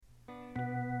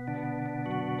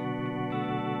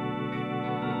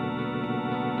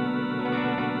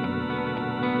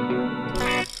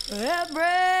Everything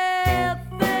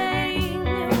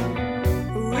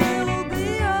will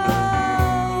be alright.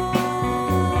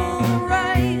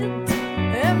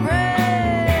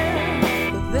 Everything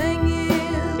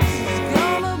is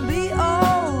gonna be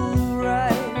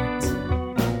alright.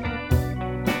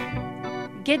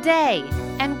 Good day,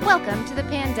 and welcome to the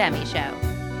Pandemic Show.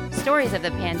 Stories of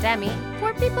the pandemic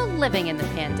for people living in the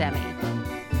pandemic.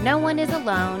 No one is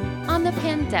alone on the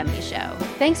Pandemic Show.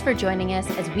 Thanks for joining us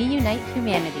as we unite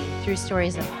humanity through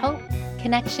stories of hope,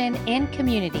 connection, and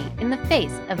community in the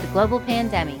face of the global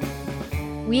pandemic.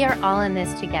 We are all in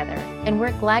this together, and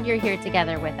we're glad you're here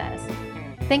together with us.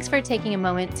 Thanks for taking a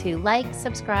moment to like,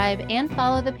 subscribe, and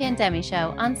follow the Pandemic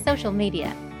Show on social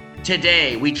media.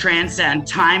 Today, we transcend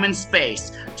time and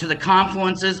space to the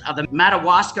confluences of the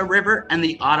Madawaska River and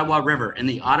the Ottawa River in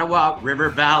the Ottawa River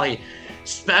Valley.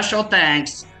 Special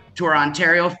thanks to our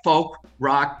Ontario folk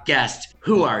rock guest.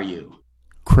 Who are you?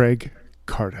 Craig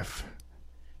Cardiff.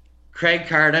 Craig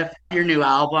Cardiff, your new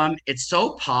album, it's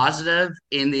so positive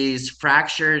in these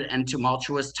fractured and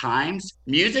tumultuous times.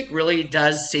 Music really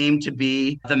does seem to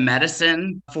be the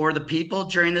medicine for the people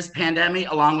during this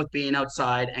pandemic, along with being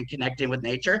outside and connecting with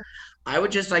nature. I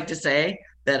would just like to say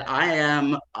that I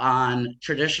am on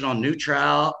traditional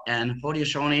Neutral and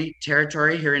Haudenosaunee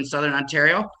territory here in Southern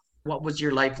Ontario. What was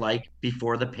your life like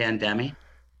before the pandemic?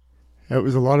 It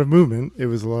was a lot of movement. It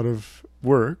was a lot of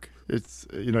work. It's,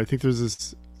 I think there's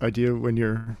this idea when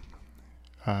you're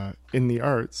in the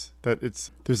arts that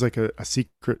there's like a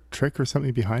secret trick or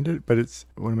something behind it. But it's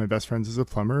one of my best friends is a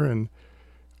plumber, and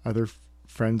other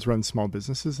friends run small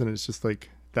businesses, and it's just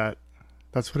like that.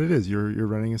 That's what it is. You're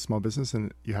running a small business,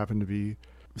 and you happen to be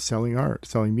selling art,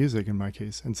 selling music in my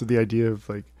case. And so the idea of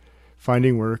like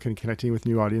finding work and connecting with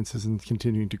new audiences and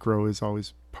continuing to grow is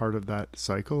always part of that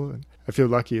cycle. And I feel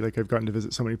lucky, like I've gotten to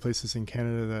visit so many places in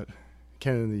Canada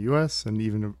and the US and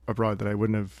even abroad that I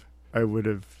would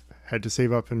have had to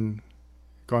save up and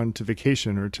gone to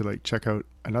vacation or to like check out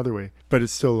another way. But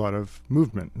it's still a lot of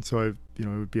movement. And so it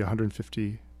would be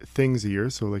 150 things a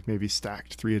year. So like maybe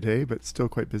stacked 3 a day, but still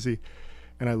quite busy.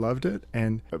 And I loved it.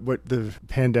 And what the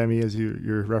pandemic, as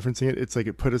you're referencing it, it's like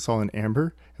it put us all in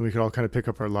amber, and we could all kind of pick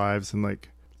up our lives and like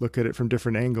look at it from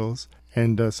different angles.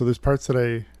 And so there's parts that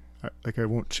I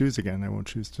won't choose again. I won't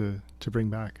choose to bring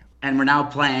back. And we're now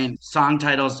playing song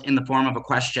titles in the form of a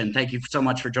question. Thank you so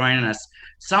much for joining us.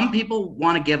 Some people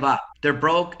want to give up. They're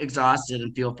broke, exhausted,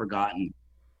 and feel forgotten.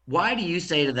 Why do you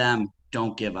say to them,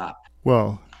 don't give up?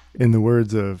 Well, in the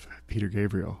words of Peter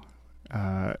Gabriel,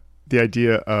 the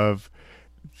idea of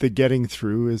the getting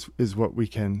through is what we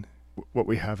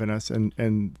have in us,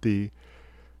 and the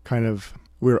kind of,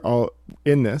 we're all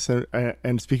in this,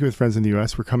 and speaking with friends in the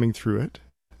US, we're coming through it.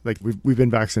 Like we've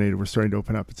been vaccinated, we're starting to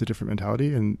open up. It's a different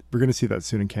mentality, and we're going to see that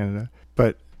soon in Canada.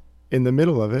 But in the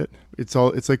middle of it, it's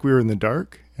like we were in the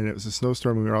dark, and it was a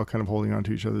snowstorm, and we were all kind of holding on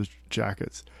to each other's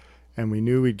jackets, and we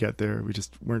knew we'd get there. We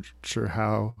just weren't sure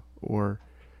how or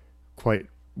quite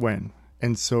when.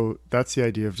 And so that's the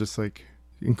idea of just like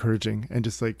encouraging, and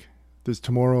just like there's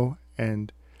tomorrow,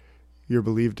 and you're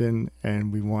believed in,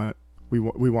 and we want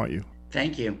you.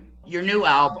 Thank you. Your new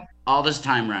album, All This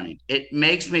Time Running, it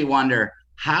makes me wonder,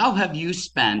 how have you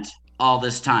spent all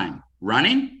this time?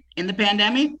 Running in the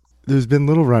pandemic? There's been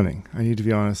little running. I need to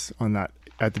be honest on that.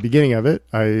 At the beginning of it,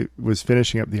 I was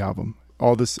finishing up the album.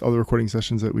 All the recording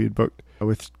sessions that we had booked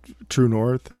with True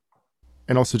North,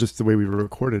 and also just the way we were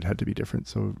recorded had to be different.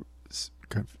 So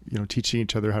kind of, teaching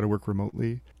each other how to work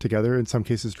remotely together. In some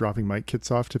cases, dropping mic kits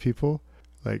off to people.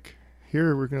 Like,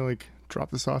 here, we're going to like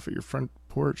drop this off at your front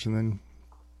porch and then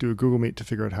do a Google Meet to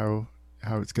figure out how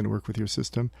it's going to work with your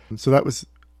system. So that was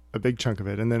a big chunk of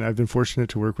it. And then I've been fortunate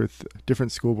to work with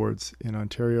different school boards in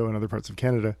Ontario and other parts of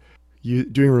Canada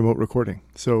doing remote recording.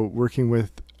 So working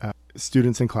with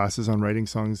students in classes on writing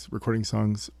songs, recording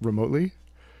songs remotely,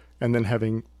 and then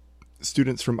having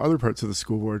students from other parts of the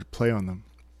school board play on them.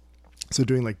 So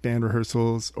doing like band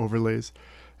rehearsals, overlays.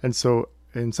 And so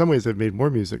in some ways I've made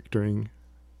more music during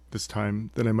this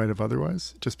time than I might have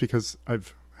otherwise, just because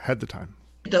I've had the time.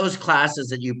 Those classes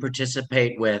that you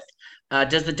participate with,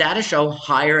 does the data show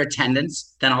higher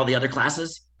attendance than all the other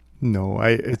classes? No,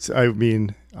 I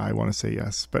want to say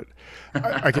yes, but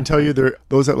I can tell you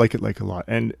those that like it like a lot,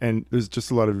 and there's just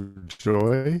a lot of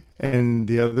joy. And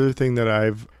the other thing that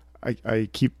I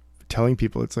keep telling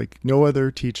people, it's like no other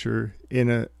teacher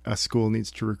in a school needs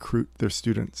to recruit their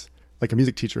students like a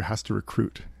music teacher has to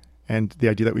recruit. And the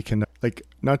idea that we can, like,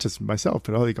 not just myself,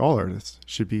 but like all artists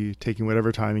should be taking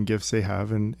whatever time and gifts they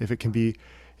have, and if it can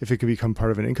become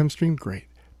part of an income stream, great.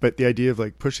 But the idea of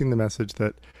like pushing the message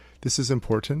that this is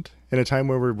important in a time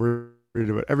where we're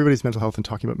about everybody's mental health and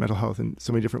talking about mental health in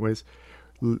so many different ways.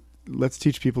 Let's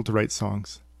teach people to write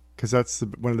songs, because that's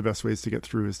one of the best ways to get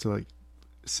through, is to like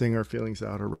sing our feelings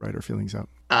out or write our feelings out.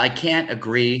 I can't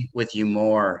agree with you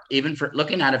more. Even for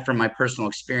looking at it from my personal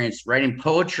experience, writing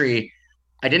poetry,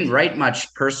 I didn't write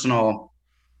much personal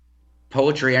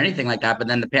poetry or anything like that. But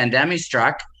then the pandemic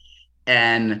struck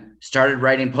and started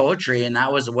writing poetry, and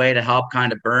that was a way to help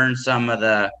kind of burn some of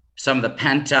the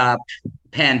pent up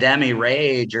pandemic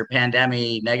rage or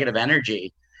pandemic negative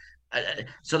energy.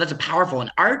 So that's a powerful, and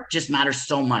art just matters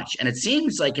so much, and it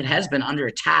seems like it has been under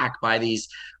attack by these.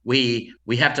 We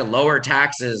have to lower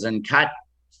taxes and cut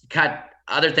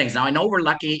other things. Now I know we're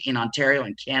lucky in Ontario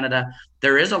and Canada.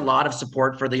 There is a lot of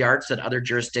support for the arts that other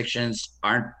jurisdictions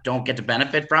don't get to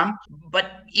benefit from.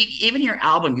 But even your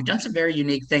album, you've done some very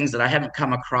unique things that I haven't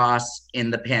come across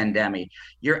in the pandemic.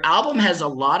 Your album has a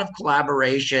lot of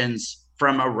collaborations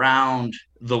from around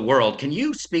the world. Can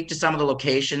you speak to some of the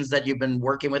locations that you've been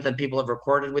working with and people have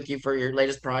recorded with you for your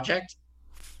latest project?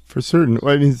 For certain.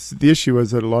 Well, I mean, the issue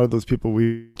was that a lot of those people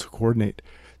we to coordinate,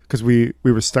 because we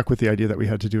were stuck with the idea that we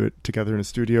had to do it together in a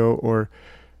studio, or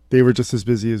they were just as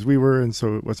busy as we were, and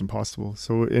so it wasn't possible.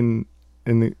 So in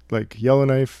the, like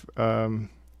Yellowknife,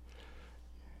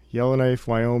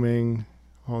 Wyoming,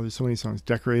 oh, there's so many songs.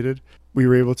 Decorated, we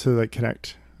were able to like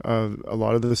connect. A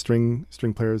lot of the string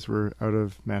players were out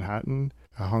of Manhattan,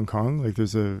 Hong Kong. Like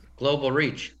there's a global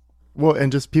reach. Well, and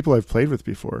just people I've played with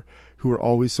before who are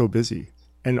always so busy,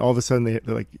 and all of a sudden they're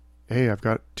like, "Hey, I've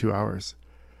got 2 hours.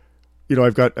 You know,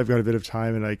 I've got a bit of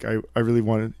time, and like I really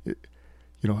wanted, you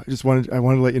know, I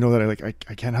wanted to let you know that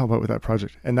I can't help out with that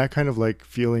project." And that kind of like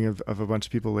feeling of a bunch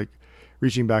of people like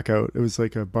reaching back out. It was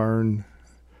like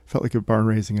felt like a barn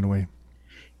raising in a way.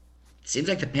 It seems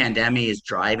like the pandemic is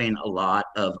driving a lot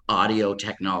of audio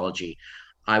technology.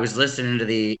 I was listening to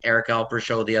the Eric Alper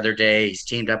show the other day. He's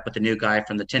teamed up with the new guy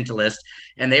from the Tintalist,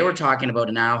 and they were talking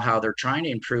about now how they're trying to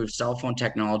improve cell phone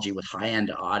technology with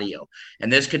high-end audio.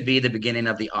 And this could be the beginning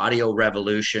of the audio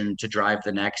revolution to drive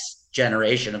the next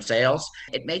generation of sales.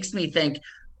 It makes me think,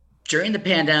 during the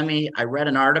pandemic, I read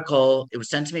an article. It was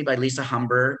sent to me by Lisa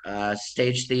Humber,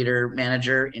 stage theater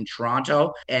manager in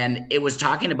Toronto. And it was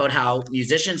talking about how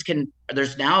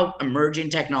there's now emerging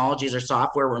technologies or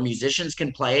software where musicians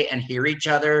can play and hear each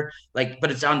other,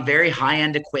 but it's on very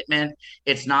high-end equipment.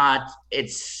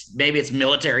 Maybe it's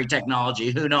military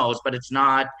technology, who knows, but it's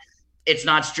not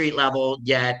street level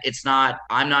yet.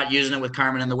 I'm not using it with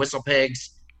Carmen and the Whistle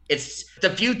Pigs. It's the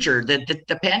future.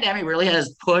 The pandemic really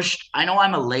has pushed. I know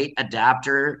I'm a late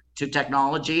adapter to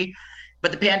technology,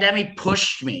 but the pandemic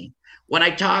pushed me. When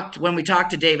we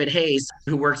talked to David Hayes,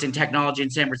 who works in technology in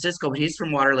San Francisco, but he's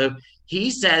from Waterloo,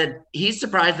 he said he's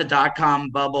surprised the dot-com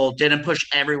bubble didn't push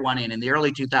everyone in the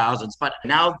early 2000s. But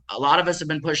now a lot of us have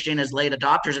been pushed in as late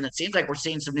adopters, and it seems like we're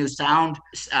seeing some new sound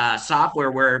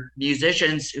software where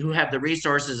musicians who have the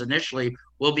resources initially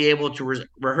will be able to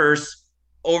rehearse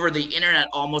over the internet,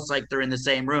 almost like they're in the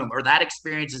same room, or that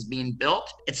experience is being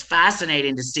built. It's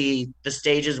fascinating to see the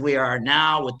stages we are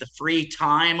now with the free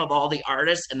time of all the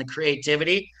artists and the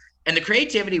creativity. And the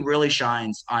creativity really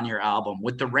shines on your album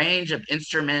with the range of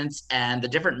instruments and the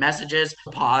different messages,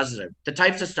 positive, the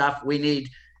types of stuff we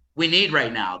need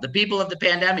right now. The people of the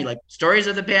pandemic, like stories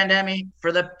of the pandemic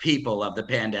for the people of the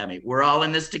pandemic. We're all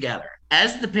in this together.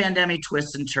 As the pandemic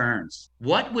twists and turns,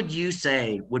 what would you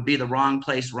say would be the wrong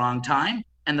place, wrong time,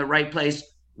 and the right place,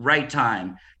 right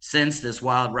time since this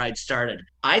wild ride started?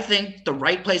 I think the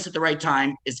right place at the right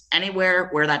time is anywhere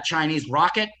where that Chinese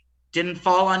rocket didn't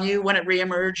fall on you when it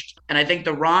reemerged. And I think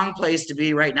the wrong place to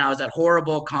be right now is that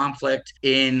horrible conflict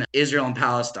in Israel and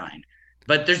Palestine.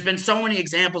 But there's been so many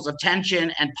examples of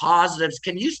tension and positives.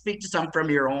 Can you speak to some from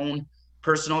your own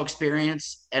personal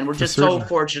experience? And we're just so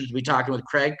fortunate to be talking with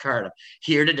Craig Cardiff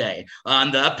here today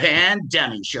on the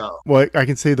Pandemic Show. Well, I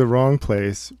can say the wrong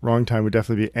place, wrong time would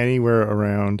definitely be anywhere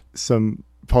around some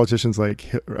politicians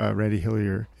like Randy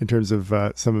Hillier, in terms of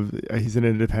he's an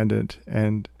independent,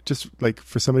 and just like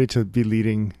for somebody to be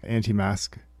leading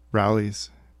anti-mask rallies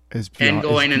and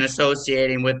going and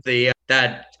associating with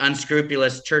that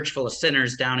unscrupulous church full of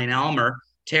sinners down in Elmer,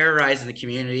 terrorizing the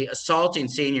community, assaulting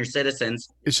senior citizens.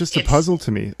 It's just a puzzle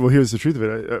to me. Well, here's the truth of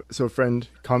it. So a friend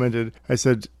commented, I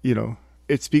said,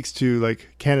 it speaks to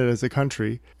like Canada as a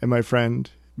country. And my friend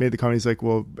made the comment, he's like,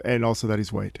 well, and also that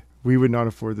he's white. We would not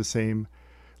afford the same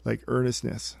like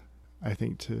earnestness, I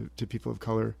think, to people of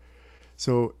color.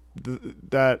 So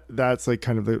that's like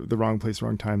kind of the wrong place,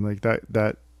 wrong time. Like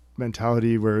that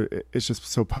mentality where it's just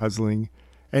so puzzling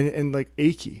and like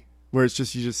achy, where it's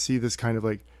just, you just see this kind of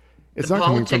like, it's not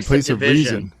coming from a place of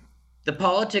reason. The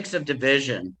politics of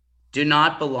division do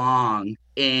not belong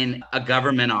in a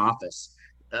government office.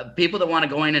 People that want to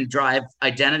go in and drive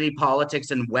identity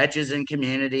politics and wedges in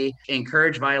community,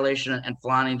 encourage violation and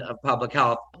flaunting of public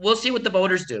health. We'll see what the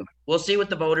voters do. We'll see what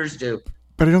the voters do.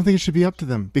 But I don't think it should be up to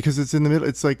them because it's in the middle.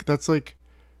 It's like that's like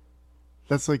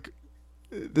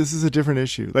this is a different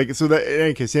issue. Like so that in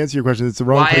any case, to answer your question, it's the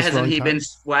wrong place, wrong time.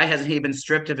 Why hasn't he been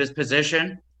stripped of his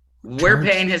position? We're Charged.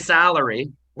 paying his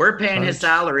salary. We're paying his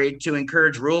Charged. salary to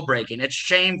encourage rule breaking. It's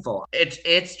shameful.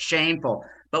 It's shameful.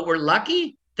 But we're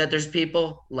lucky that there's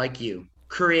people like you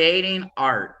creating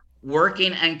art,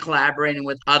 working and collaborating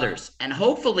with others. And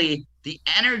hopefully the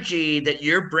energy that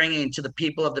you're bringing to the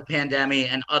people of the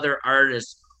pandemic and other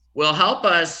artists will help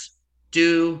us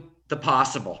do the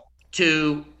possible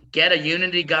to get a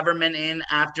unity government in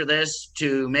after this,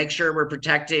 to make sure we're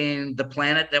protecting the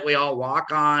planet that we all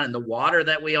walk on and the water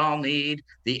that we all need,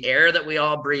 the air that we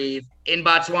all breathe. In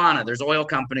Botswana, there's oil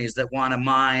companies that want to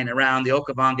mine around the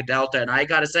Okavango Delta. And I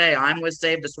got to say, I'm with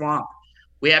Save the Swamp.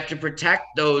 We have to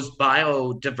protect those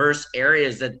biodiverse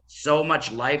areas that so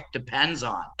much life depends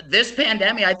on. This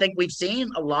pandemic, I think we've seen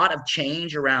a lot of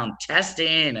change around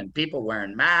testing and people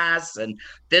wearing masks and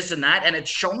this and that. And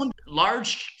it's shown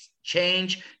large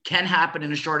change can happen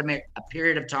in a short a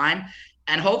period of time.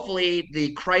 And hopefully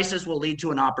the crisis will lead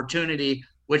to an opportunity,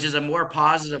 which is a more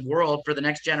positive world for the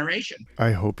next generation.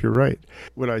 I hope you're right.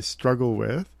 What I struggle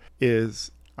with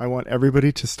is I want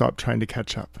everybody to stop trying to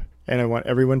catch up. And I want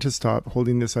everyone to stop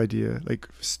holding this idea, like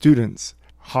students,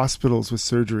 hospitals with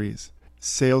surgeries,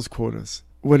 sales quotas,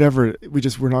 whatever.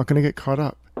 We're not going to get caught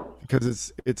up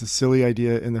because it's a silly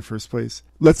idea in the first place.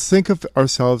 Let's think of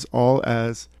ourselves all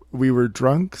as we were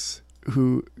drunks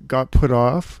who got put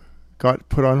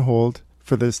on hold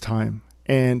for this time.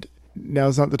 And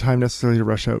now's not the time necessarily to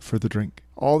rush out for the drink.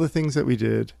 All the things that we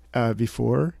did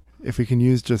before, if we can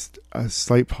use just a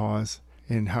slight pause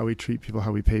in how we treat people,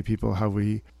 how we pay people, how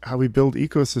we build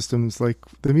ecosystems like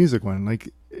the music one. Like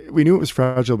we knew it was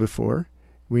fragile before.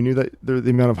 We knew that the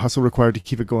amount of hustle required to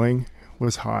keep it going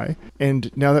was high.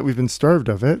 And now that we've been starved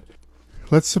of it,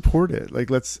 let's support it. Like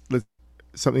let's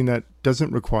something that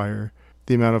doesn't require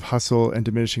the amount of hustle and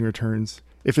diminishing returns.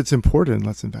 If it's important,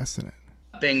 let's invest in it.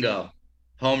 Bingo,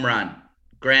 home run,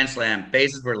 grand slam,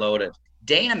 bases were loaded.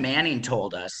 Dana Manning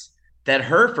told us that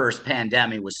her first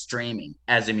pandemic was streaming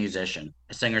as a musician,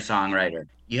 a singer-songwriter.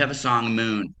 You have a song,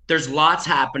 Moon. There's lots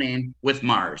happening with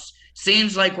Mars.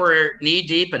 Seems like we're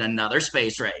knee-deep in another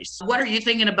space race. What are you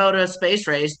thinking about a space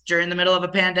race during the middle of a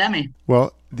pandemic?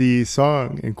 Well, the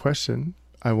song in question,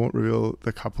 I won't reveal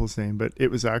the couple's name, but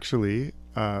it was actually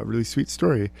a really sweet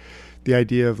story. The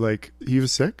idea of like, he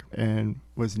was sick and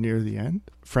was near the end.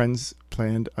 Friends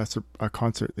planned a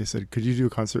concert. They said, could you do a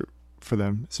concert for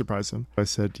them, surprise them? I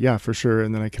said, yeah, for sure.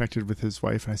 And then I connected with his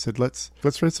wife and I said, let's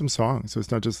write some songs. So it's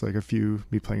not just like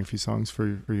me playing a few songs for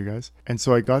you guys. And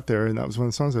so I got there and that was one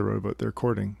of the songs I wrote about, the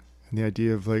recording. And the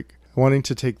idea of like wanting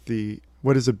to take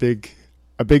what is a big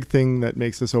thing that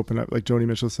makes us open up, like Joni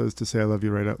Mitchell says, to say I love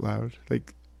you right out loud.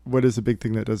 Like what is a big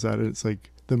thing that does that? And it's like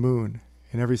the moon.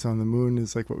 In every song, the moon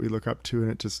is like what we look up to,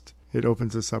 and it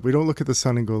opens us up. We don't look at the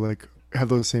sun and go like, have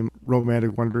those same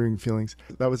romantic, wondering feelings.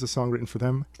 That was a song written for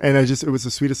them. And it was the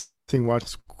sweetest thing,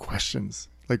 watch questions,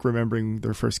 like remembering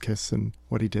their first kiss and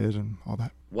what he did and all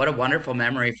that. What a wonderful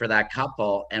memory for that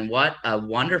couple, and what a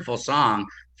wonderful song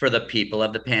for the people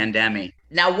of the pandemic.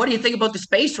 Now, what do you think about the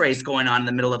space race going on in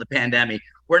the middle of the pandemic?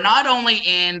 We're not only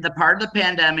in the part of the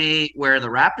pandemic where the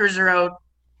Raptors are out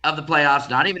of the playoffs,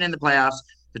 not even in the playoffs.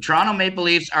 The Toronto Maple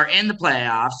Leafs are in the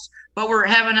playoffs, but we're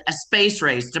having a space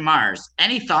race to Mars.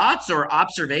 Any thoughts or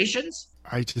observations?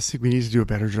 I just think we need to do a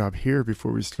better job here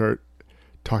before we start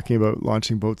talking about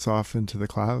launching boats off into the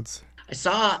clouds. I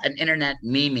saw an internet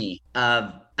meme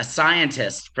of a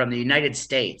scientist from the United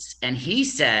States, and he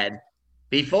said,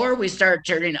 before we start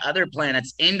turning other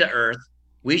planets into Earth,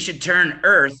 we should turn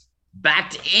Earth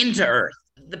back into Earth.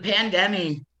 The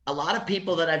pandemic, a lot of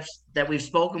people that we've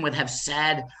spoken with have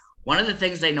said one of the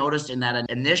things they noticed in that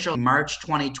initial March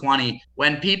 2020,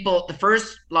 when the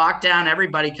first lockdown,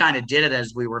 everybody kind of did it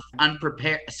as we were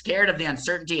unprepared, scared of the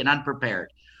uncertainty and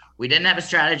unprepared. We didn't have a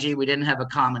strategy. We didn't have a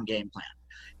common game plan.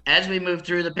 As we moved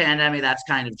through the pandemic, that's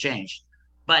kind of changed.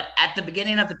 But at the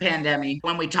beginning of the pandemic,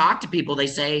 when we talk to people, they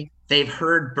say they've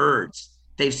heard birds.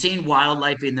 They've seen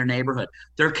wildlife in their neighborhood.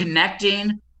 They're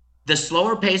connecting. The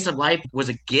slower pace of life was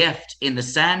a gift in the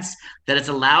sense that it's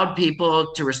allowed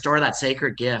people to restore that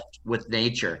sacred gift with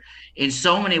nature. In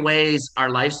so many ways, our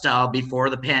lifestyle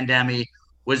before the pandemic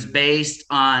was based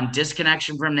on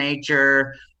disconnection from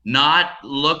nature, not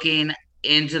looking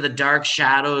into the dark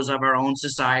shadows of our own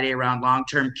society around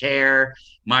long-term care,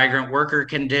 migrant worker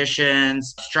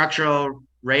conditions, structural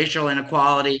racial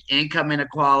inequality, income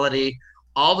inequality,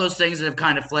 all those things that have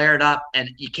kind of flared up. And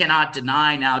you cannot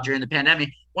deny now during the pandemic,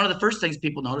 one of the first things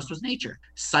people noticed was nature.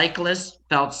 Cyclists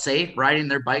felt safe riding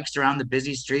their bikes around the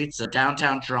busy streets of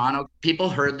downtown Toronto. People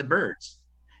heard the birds.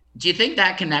 Do you think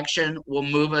that connection will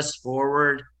move us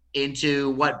forward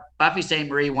into what Buffy St.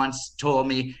 Marie once told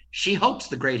me? She hopes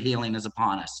the great healing is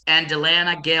upon us. And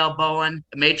Delana Gale Bowen,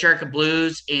 matriarch of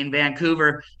blues in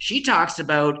Vancouver, she talks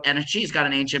about, and she's got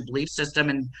an ancient belief system,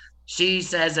 and she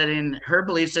says that in her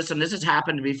belief system, this has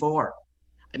happened before.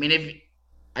 I mean, if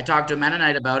I talked to a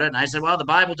Mennonite about it, and I said, well, the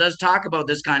Bible does talk about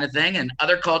this kind of thing, and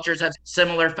other cultures have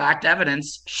similar fact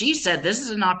evidence. She said this is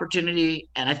an opportunity,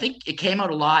 and I think it came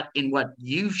out a lot in what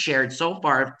you've shared so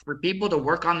far, for people to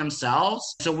work on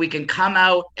themselves so we can come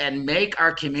out and make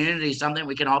our community something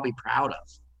we can all be proud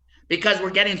of. Because we're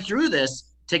getting through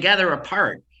this together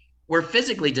apart. We're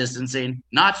physically distancing,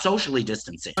 not socially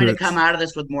distancing. We're going to come out of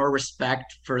this with more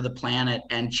respect for the planet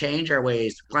and change our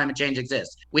ways. Climate change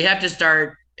exists. We have to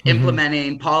start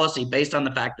implementing policy based on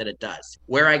the fact that it does.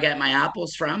 Where I get my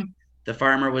apples from, the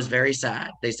farmer was very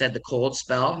sad. They said the cold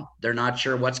spell, they're not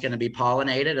sure what's going to be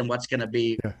pollinated and what's going to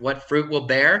be, what fruit will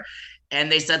bear.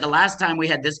 And they said the last time we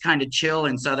had this kind of chill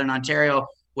in Southern Ontario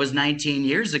was 19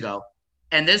 years ago.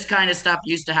 And this kind of stuff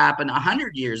used to happen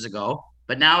 100 years ago.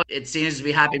 But now it seems to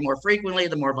be happening more frequently,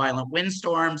 the more violent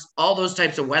windstorms, all those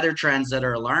types of weather trends that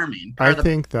are alarming. I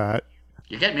think that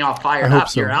you're getting me all fired up.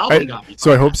 So. Your album got me.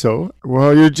 So I hope so.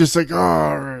 Well, you're just like,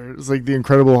 oh, it's like the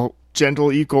incredible,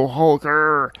 gentle, eco Hulk.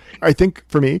 I think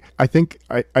for me,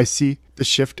 I see the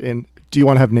shift in, do you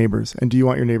want to have neighbors? And do you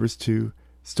want your neighbors to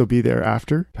still be there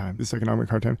after time, this economic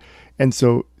hard time? And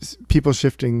so people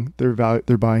shifting their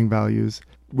buying values,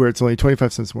 where it's only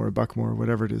 25 cents more, $1 more,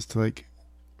 whatever it is, to like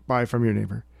buy from your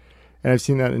neighbor. And I've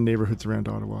seen that in neighborhoods around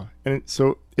Ottawa. And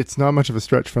so it's not much of a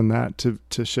stretch from that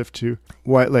to shift to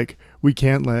why, like, we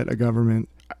can't let a government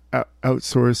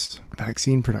outsource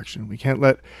vaccine production. We can't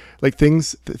let, like,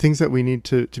 things that we need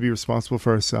to be responsible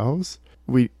for ourselves,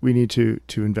 we need to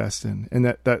invest in. And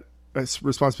that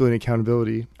responsibility and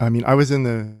accountability. I mean,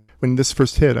 when this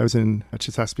first hit, I was in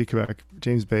Chesapeake, Quebec,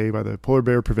 James Bay by the Polar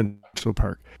Bear Provincial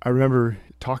Park. I remember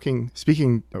performing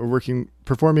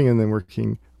and then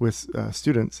working with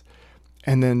students,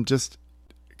 and then just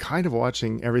kind of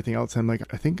watching everything else. I'm like,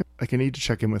 I think like I need to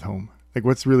check in with home. Like,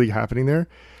 what's really happening there?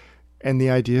 And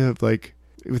the idea of, like,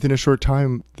 within a short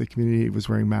time, the community was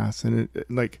wearing masks, and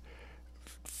like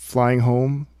flying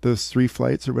home, those 3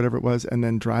 flights or whatever it was, and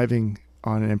then driving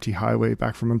on an empty highway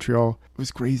back from Montreal. It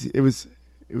was crazy. It was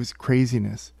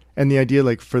craziness. And the idea,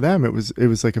 like, for them, it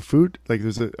was like a food, like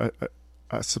there's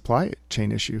a supply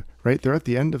chain issue, right? They're at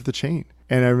the end of the chain.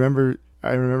 And I remember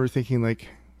thinking, like,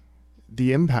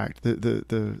 the impact,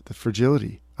 the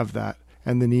fragility of that,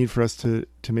 and the need for us to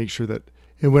make sure that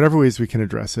in whatever ways we can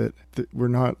address it, that we're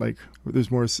not, like, there's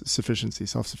more sufficiency,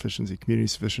 self-sufficiency, community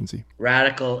sufficiency.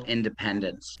 Radical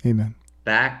independence. Amen.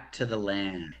 Back to the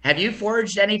land. Have you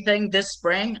foraged anything this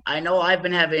spring? I know I've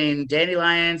been having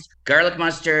dandelions, garlic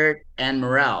mustard, and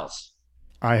morels.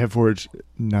 I have foraged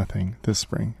nothing this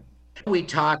spring. We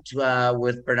talked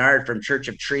with Bernard from Church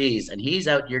of Trees, and he's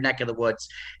out your neck of the woods,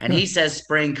 and he says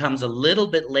spring comes a little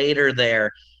bit later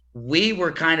there. We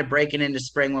were kind of breaking into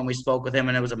spring when we spoke with him,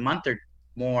 and it was a month or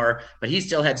more, but he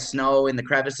still had snow in the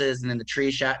crevices and in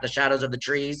the the shadows of the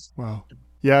trees. Wow.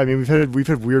 Yeah, I mean, we've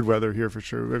had weird weather here for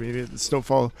sure. I mean, the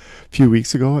snowfall a few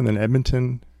weeks ago, and then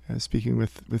Edmonton, speaking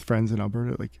with friends in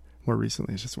Alberta, like, more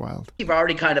recently, it's just wild. You've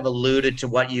already kind of alluded to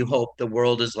what you hope the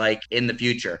world is like in the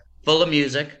future. Full of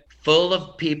music, full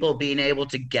of people being able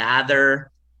to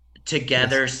gather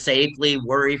together safely,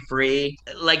 worry-free.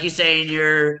 Like you say in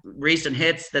your recent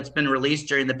hits that's been released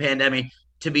during the pandemic,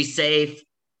 to be safe,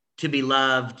 to be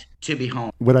loved, to be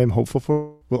home. What I'm hopeful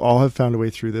for, we'll all have found a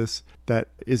way through this that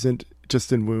isn't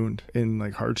just in wound, in,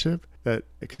 like, hardship, that,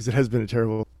 because it has been a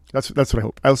terrible, that's what I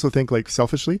hope. I also think, like,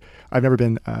 selfishly, I've never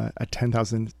been a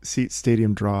 10,000 seat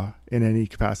stadium draw in any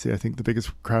capacity. I think the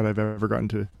biggest crowd I've ever gotten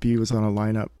to be was on a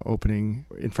lineup opening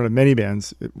in front of many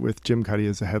bands with Jim Cuddy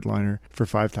as a headliner for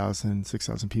 5,000,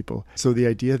 6,000 people. So the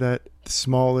idea that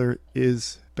smaller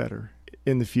is better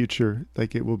in the future,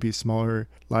 like, it will be smaller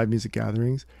live music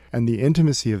gatherings, and the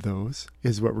intimacy of those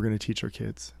is what we're going to teach our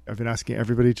kids. I've been asking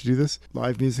everybody to do this.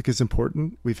 Live music is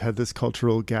important. We've had this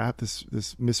cultural gap, this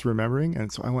misremembering,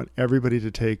 and so I want everybody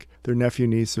to take their nephew,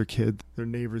 niece, or kid, their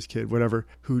neighbor's kid, whatever,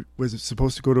 who was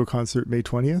supposed to go to a concert May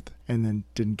 20th and then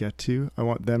didn't get to. I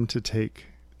want them to take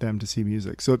them to see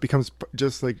music. So it becomes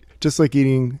just like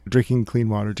drinking clean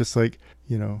water, just like,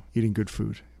 eating good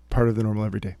food. Part of the normal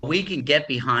everyday. We can get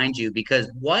behind you, because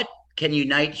what can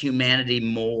unite humanity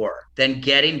more than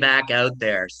getting back out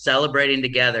there, celebrating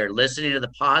together, listening to the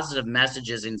positive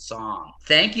messages in song.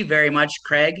 Thank you very much,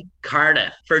 Craig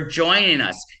Cardiff, for joining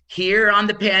us here on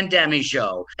the Pandemic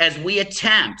Show as we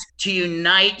attempt to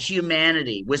unite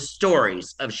humanity with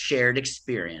stories of shared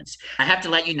experience. I have to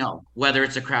let you know, whether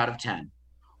it's a crowd of 10,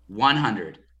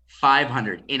 100,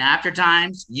 500, in after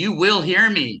times, you will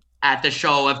hear me at the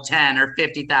show of 10 or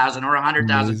 50,000 or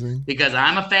 100,000 Amazing. because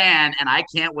I'm a fan and I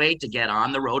can't wait to get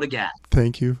on the road again.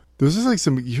 Thank you. This is like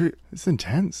it's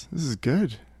intense. This is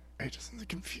good. It doesn't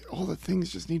confuse. All the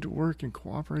things just need to work and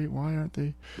cooperate. Why aren't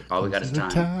they? All we got is Closing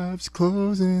the time. tabs,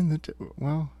 closing the.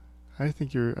 Well, I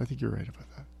think you're right about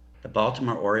that. The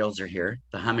Baltimore Orioles are here,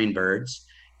 the hummingbirds,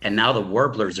 and now the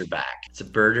warblers are back. It's a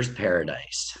birder's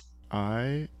paradise.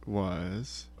 I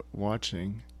was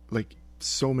watching like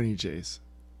so many Jays.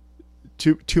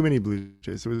 Too many Blue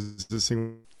Jays. It was the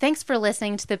single. Thanks for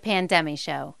listening to the Pandemic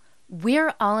Show.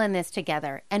 We're all in this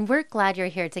together, and we're glad you're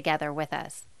here together with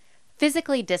us.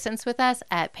 Physically distance with us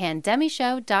at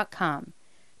pandemicshow.com.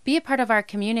 Be a part of our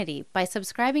community by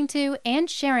subscribing to and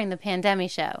sharing the Pandemic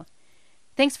Show.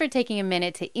 Thanks for taking a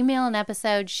minute to email an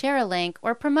episode, share a link,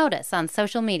 or promote us on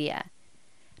social media.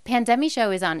 Pandemic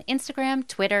Show is on Instagram,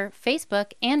 Twitter,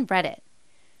 Facebook, and Reddit.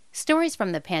 Stories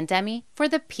from the pandemic for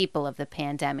the people of the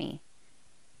pandemic.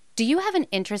 Do you have an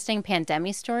interesting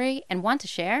pandemic story and want to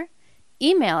share?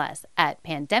 Email us at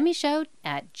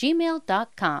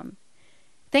pandemicshow@gmail.com.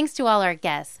 Thanks to all our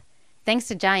guests. Thanks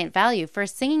to Giant Value for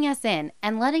singing us in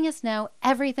and letting us know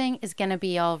everything is going to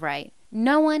be all right.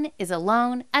 No one is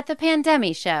alone at the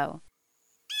Pandemic Show.